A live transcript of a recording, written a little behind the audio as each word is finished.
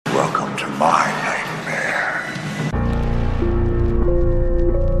to my nightmare.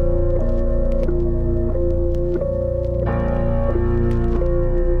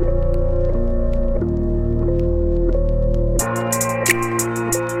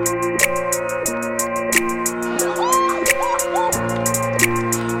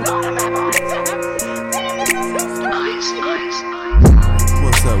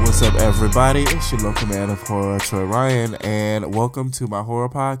 What's up, everybody? It's your local man of horror, Troy Ryan, and welcome to my horror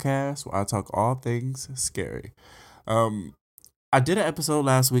podcast where I talk all things scary. I did an episode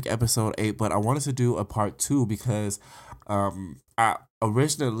last week, episode 8, but I wanted to do a part 2 because I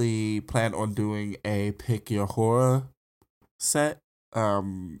originally planned on doing a pick your horror set,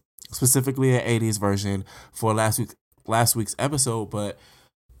 specifically an 80s version for last week's episode, but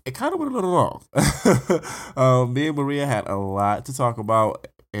it kind of went a little long. Me and Maria had a lot to talk about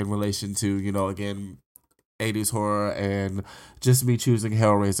in relation to, again, 80s horror and just me choosing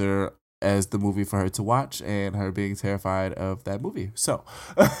Hellraiser as the movie for her to watch and her being terrified of that movie. So,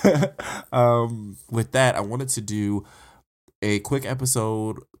 with that, I wanted to do a quick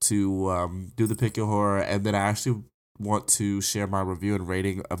episode to do the Pick Your Horror, and then I actually want to share my review and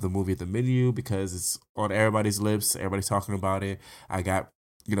rating of the movie The Menu because it's on everybody's lips. Everybody's talking about it. I got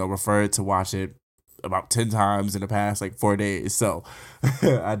referred to watch it about 10 times in the past 4 days. So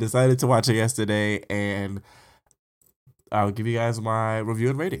I decided to watch it yesterday, and I'll give you guys my review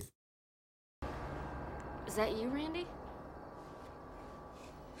and rating. Is that you, Randy?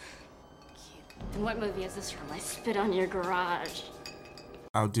 Cute. And what movie is this from? I spit on your garage.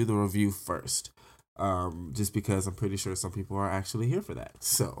 I'll do the review first. Just because I'm pretty sure some people are actually here for that.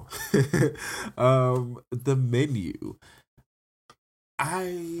 So The Menu.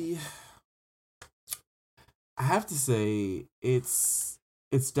 I have to say it's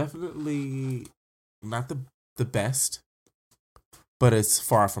definitely not the best, but it's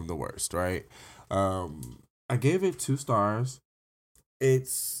far from the worst, right? I gave it 2 stars.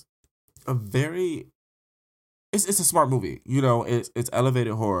 It's it's a smart movie. It's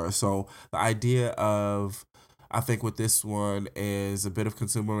elevated horror. So the idea of, I think with this one, is a bit of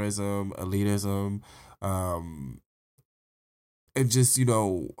consumerism, elitism, and just,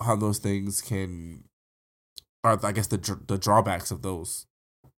 how those things are, I guess, the drawbacks of those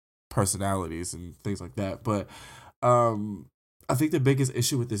personalities and things like that. But I think the biggest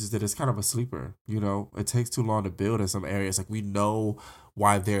issue with this is that it's kind of a sleeper. It takes too long to build in some areas. We know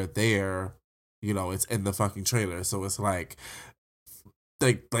why they're there. It's in the fucking trailer. So it's like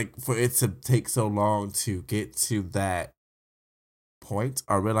for it to take so long to get to that point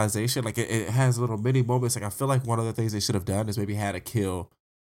or realization, it has little mini moments. I feel like one of the things they should have done is maybe had a kill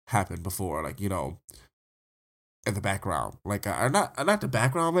happen before, in the background, not the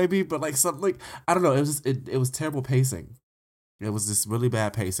background maybe, but something, I don't know. It was terrible pacing. It was just really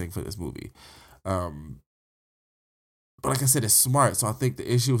bad pacing for this movie. But like I said, it's smart. So I think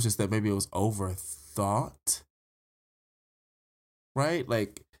the issue was just that maybe it was overthought, right?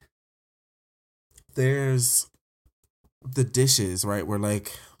 There's the dishes, right? Where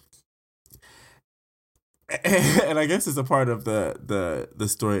and I guess it's a part of the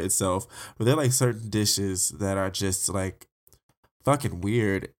story itself, but there are certain dishes that are just fucking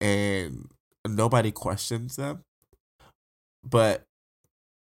weird and nobody questions them. But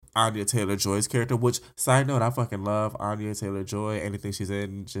Anya Taylor-Joy's character, which, side note, I fucking love Anya Taylor-Joy. Anything she's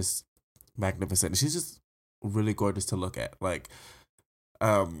in, just magnificent. She's just really gorgeous to look at.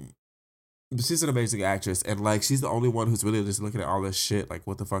 She's an amazing actress, and she's the only one who's really just looking at all this shit,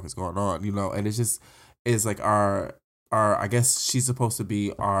 what the fuck is going on, and it's just is our I guess she's supposed to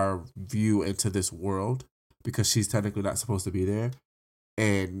be our view into this world because she's technically not supposed to be there.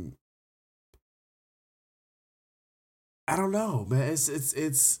 And I don't know, man. It's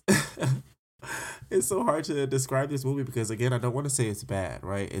it's so hard to describe this movie because, again, I don't want to say it's bad,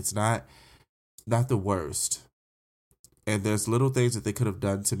 right? It's not the worst. And there's little things that they could have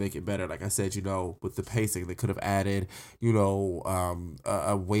done to make it better. Like I said, with the pacing, they could have added,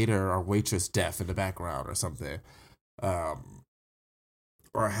 a waiter or waitress deaf in the background or something.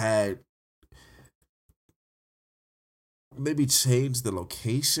 Or had maybe changed the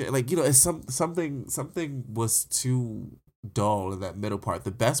location. It's something was too dull in that middle part.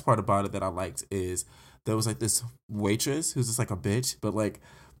 The best part about it that I liked is there was this waitress who's just a bitch, but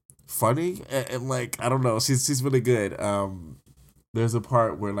funny and I don't know, she's really good. There's a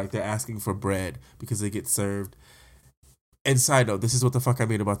part where they're asking for bread because they get served. And side note, this is what the fuck I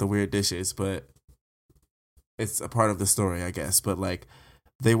mean about the weird dishes, but it's a part of the story, I guess. But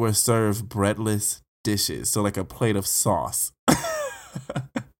they were served breadless dishes, so a plate of sauce.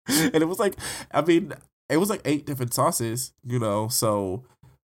 And it was it was 8 different sauces, so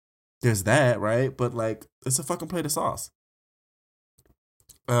there's that, right? But like, it's a fucking plate of sauce.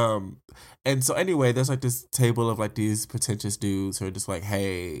 Um, and so anyway, there's like this table of like these pretentious dudes who are just like,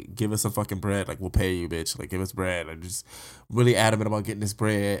 "Hey, give us some fucking bread. Like, we'll pay you, bitch. Like, give us bread." And just really adamant about getting this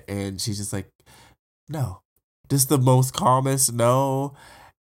bread, and she's just like, "No." Just the most calmest no.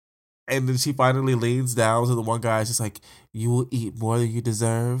 And then she finally leans down to the one guy. It's just like, "You will eat more than you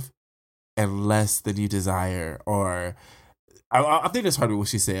deserve and less than you desire," or I think that's probably what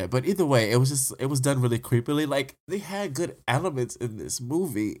she said. But either way, it was done really creepily. Like, they had good elements in this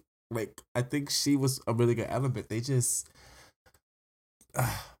movie. Like, I think she was a really good element. They just,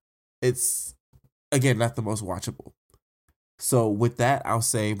 it's again not the most watchable. So with that, I'll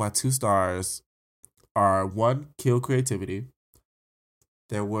say my 2 stars are one, kill creativity.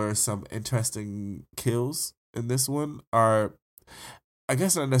 There were some interesting kills in this one. Are, I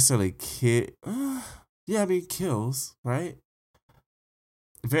guess not necessarily yeah, I mean kills, right?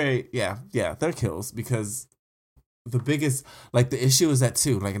 Very, yeah, they're kills because the biggest, like, the issue is that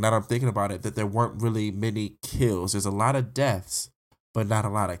too, like, now that I'm thinking about it, that there weren't really many kills. There's a lot of deaths, but not a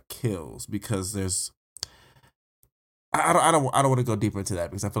lot of kills because there's, I don't want to go deeper into that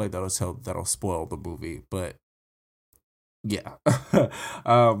because I feel like that'll spoil the movie. But yeah,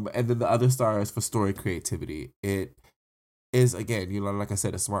 and then the other star is for story creativity. It is, again, like I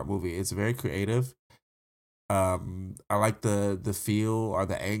said, a smart movie. It's very creative. I like the feel or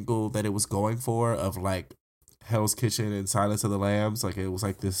the angle that it was going for of like Hell's Kitchen and Silence of the Lambs. Like, it was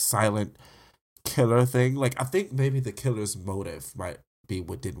like this silent killer thing. Like, I think maybe the killer's motive might be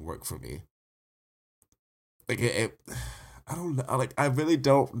what didn't work for me. Like, I don't know. Like, I really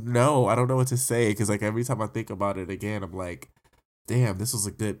don't know. I don't know what to say because like every time I think about it again, I'm like, damn, this was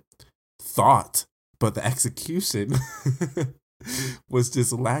a good thought, but the execution was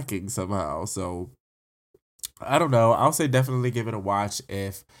just lacking somehow. So I don't know. I'll say definitely give it a watch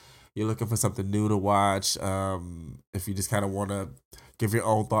if you're looking for something new to watch. If you just kind of want to give your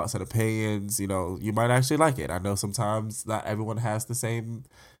own thoughts and opinions, you might actually like it. I know sometimes not everyone has the same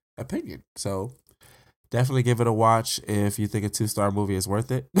opinion. So definitely give it a watch if you think a 2-star movie is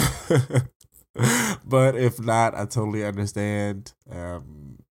worth it. But if not, I totally understand.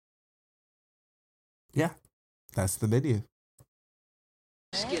 Yeah, that's the menu.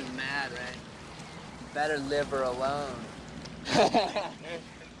 Just getting mad, right? Better live her alone.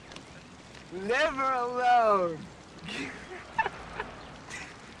 Live her alone.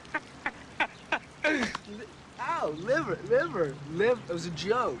 Ow, liver. It was a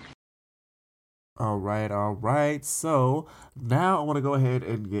joke. All right. So now I want to go ahead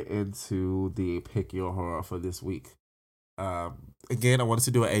and get into the pick your horror for this week. Again, I wanted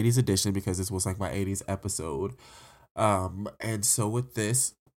to do an 80s edition because this was like my 80s episode. And so with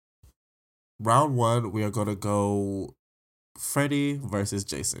this, round one, we are going to go Freddy versus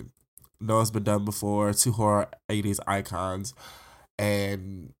Jason. No, it's been done before. 2 horror 80s icons.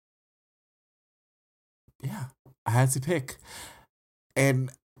 And yeah, I had to pick.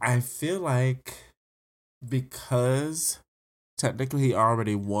 And I feel like because technically he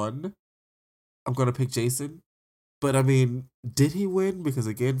already won, I'm going to pick Jason. But I mean, did he win? Because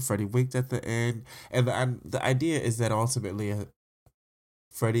again, Freddy winked at the end. And the idea is that ultimately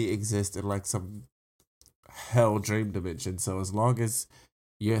Freddy exists in like some hell dream dimension. So as long as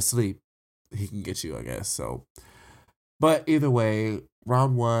you're asleep, he can get you, I guess. So, but either way,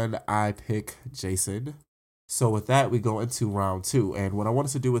 round one, I pick Jason. So with that, we go into round two. And what I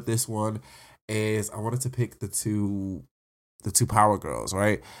wanted to do with this one is I wanted to pick the two Power Girls,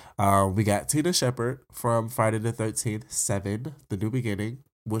 right? We got Tina Shepard from Friday the 13th, 7, The New Beginning,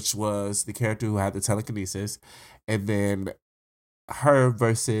 which was the character who had the telekinesis. And then her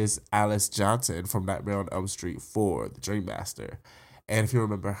versus Alice Johnson from Nightmare on Elm Street 4, the Dream Master. And if you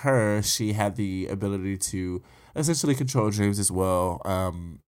remember her, she had the ability to essentially control dreams as well.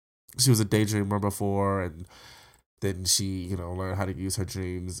 She was a daydreamer before, and then she, learned how to use her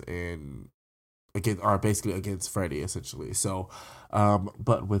dreams and are basically against Freddy, essentially. So,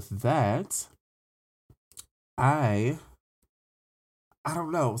 but with that, I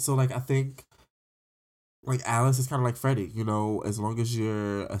don't know. So, like, I think, like, Alice is kind of like Freddy, as long as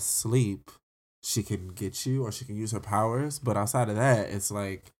you're asleep, she can get you or she can use her powers. But outside of that, it's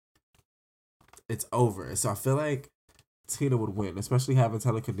like, it's over. So I feel like Tina would win, especially having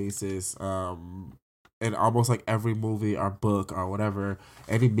telekinesis. In almost like every movie or book or whatever,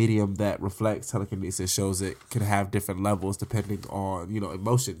 any medium that reflects telekinesis shows it can have different levels depending on,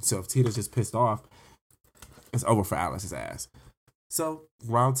 emotion. So if Tina's just pissed off, it's over for Alice's ass. So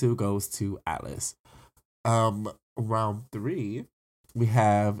round two goes to Alice. Round three, we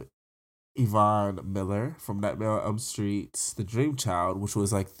have Yvonne Miller from Nightmare on Elm Street, The Dream Child, which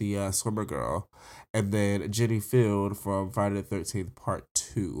was like the swimmer girl, and then Jenny Field from Friday the 13th Part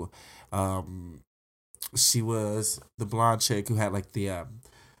 2. She was the blonde chick who had like the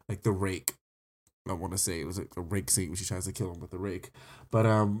rake. I want to say it was like a rake scene when she tries to kill him with the rake. But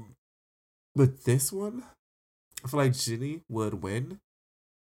with this one, I feel like Jenny would win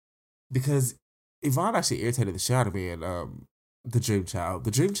because Yvonne actually irritated the shit out of me in The Dream Child.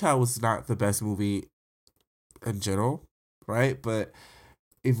 The Dream Child was not the best movie in general, right? But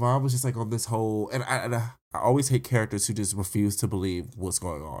Yvonne was just like on this whole, and I always hate characters who just refuse to believe what's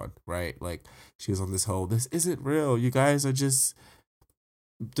going on, right? Like she was on this whole, this isn't real. You guys are just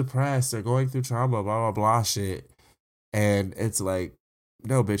depressed or going through trauma, blah blah blah shit, and it's like,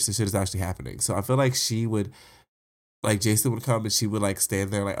 no, bitch, this shit is actually happening. So I feel like she would, like Jason would come and she would like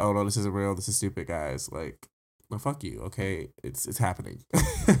stand there like, oh no, this isn't real. This is stupid, guys. Like, well, fuck you, okay? It's happening.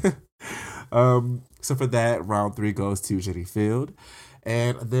 So for that, round 3 goes to Jenny Field.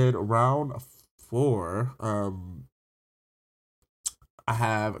 And then round 4, I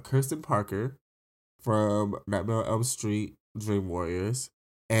have Kirsten Parker from Nightmare on Elm Street Dream Warriors.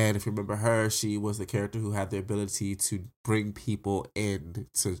 And if you remember her, she was the character who had the ability to bring people into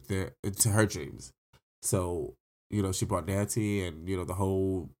her dreams. So, you know, she brought Nancy and, you know, the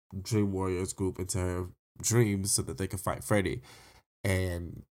whole Dream Warriors group into her dreams so that they could fight Freddy.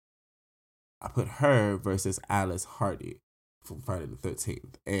 And I put her versus Alice Hardy from Friday the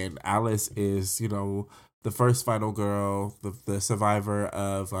 13th. And Alice is, you know, the first final girl, the survivor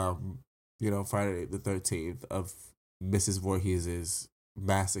of, you know, Friday the 13th, of Mrs. Voorhees'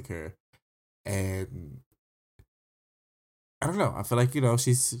 massacre. And I don't know. I feel like, you know,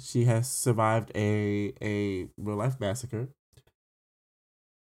 she has survived a real life massacre.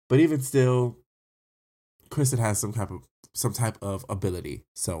 But even still, Kristen has some type of ability.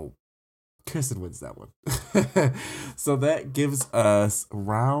 So Kristen wins that one. So that gives us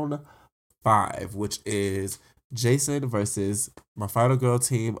round 5, which is Jason versus my final girl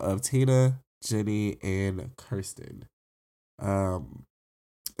team of Tina, Jenny, and Kirsten.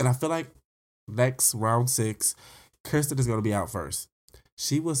 And I feel like next round 6, Kirsten is gonna be out first.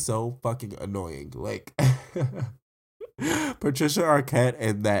 She was so fucking annoying. Like Patricia Arquette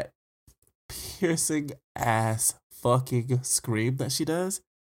and that piercing ass fucking scream that she does.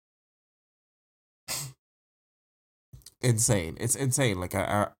 Insane. It's insane. Like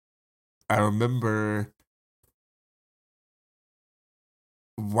I remember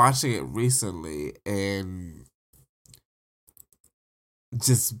watching it recently and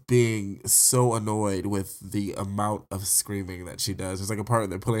just being so annoyed with the amount of screaming that she does. There's like a part where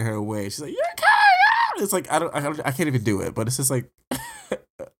they're pulling her away. She's like, "You're coming out!" It's like I can't even do it, but it's just like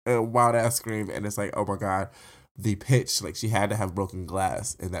a wild ass scream, and it's like, oh my god, the pitch. Like she had to have broken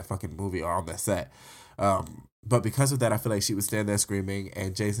glass in that fucking movie or on that set. But because of that, I feel like she would stand there screaming,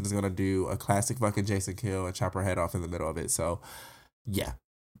 and Jason is gonna do a classic fucking Jason kill and chop her head off in the middle of it. So, yeah,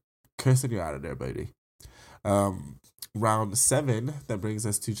 Kirsten, you're out of there, buddy. Round 7, that brings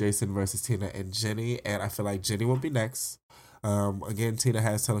us to Jason versus Tina and Jenny, and I feel like Jenny will be next. Again, Tina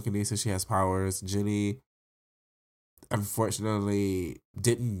has telekinesis; she has powers. Jenny, unfortunately,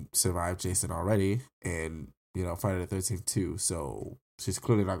 didn't survive Jason already, and you know, Friday the 13th too. So she's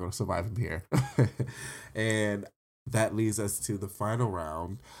clearly not going to survive him here. And that leads us to the final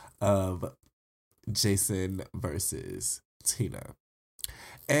round of Jason versus Tina.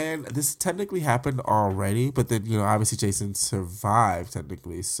 And this technically happened already, but then, you know, obviously Jason survived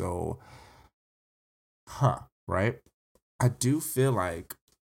technically. So, right? I do feel like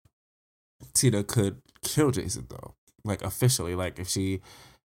Tina could kill Jason though. Like officially, like if she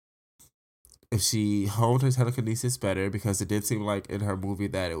honed her telekinesis better, because it did seem like in her movie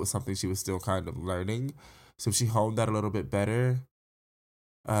that it was something she was still kind of learning. So if she honed that a little bit better,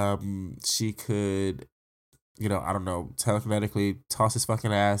 she could, you know, I don't know, telekinetically toss his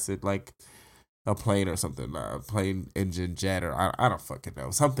fucking ass at like a plane or something, plane engine jet, or I don't fucking know,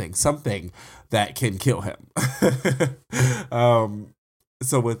 something that can kill him.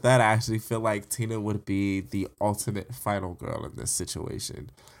 So with that, I actually feel like Tina would be the ultimate final girl in this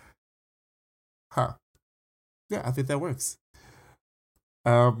situation. Yeah, I think that works.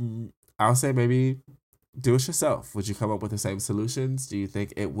 I'll say maybe do it yourself. Would you come up with the same solutions? Do you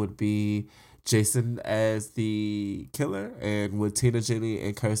think it would be Jason as the killer, and would Tina, Jenny,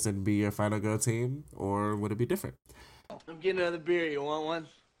 and Kirsten be your final girl team, or would it be different? I'm getting another beer. You want one?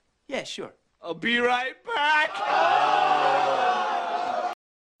 Yeah, sure. I'll be right back.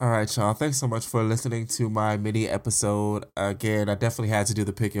 All right, y'all. Thanks so much for listening to my mini episode. Again, I definitely had to do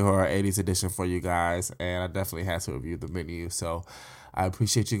the Pick Your Horror 80s edition for you guys, and I definitely had to review the menu. So I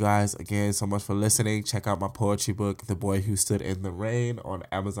appreciate you guys again so much for listening. Check out my poetry book, The Boy Who Stood in the Rain, on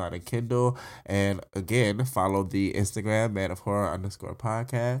Amazon and Kindle. And again, follow the Instagram,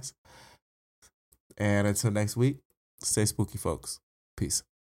 manofhorror_podcast. And until next week, stay spooky, folks. Peace.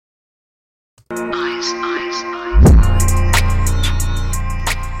 Eyes.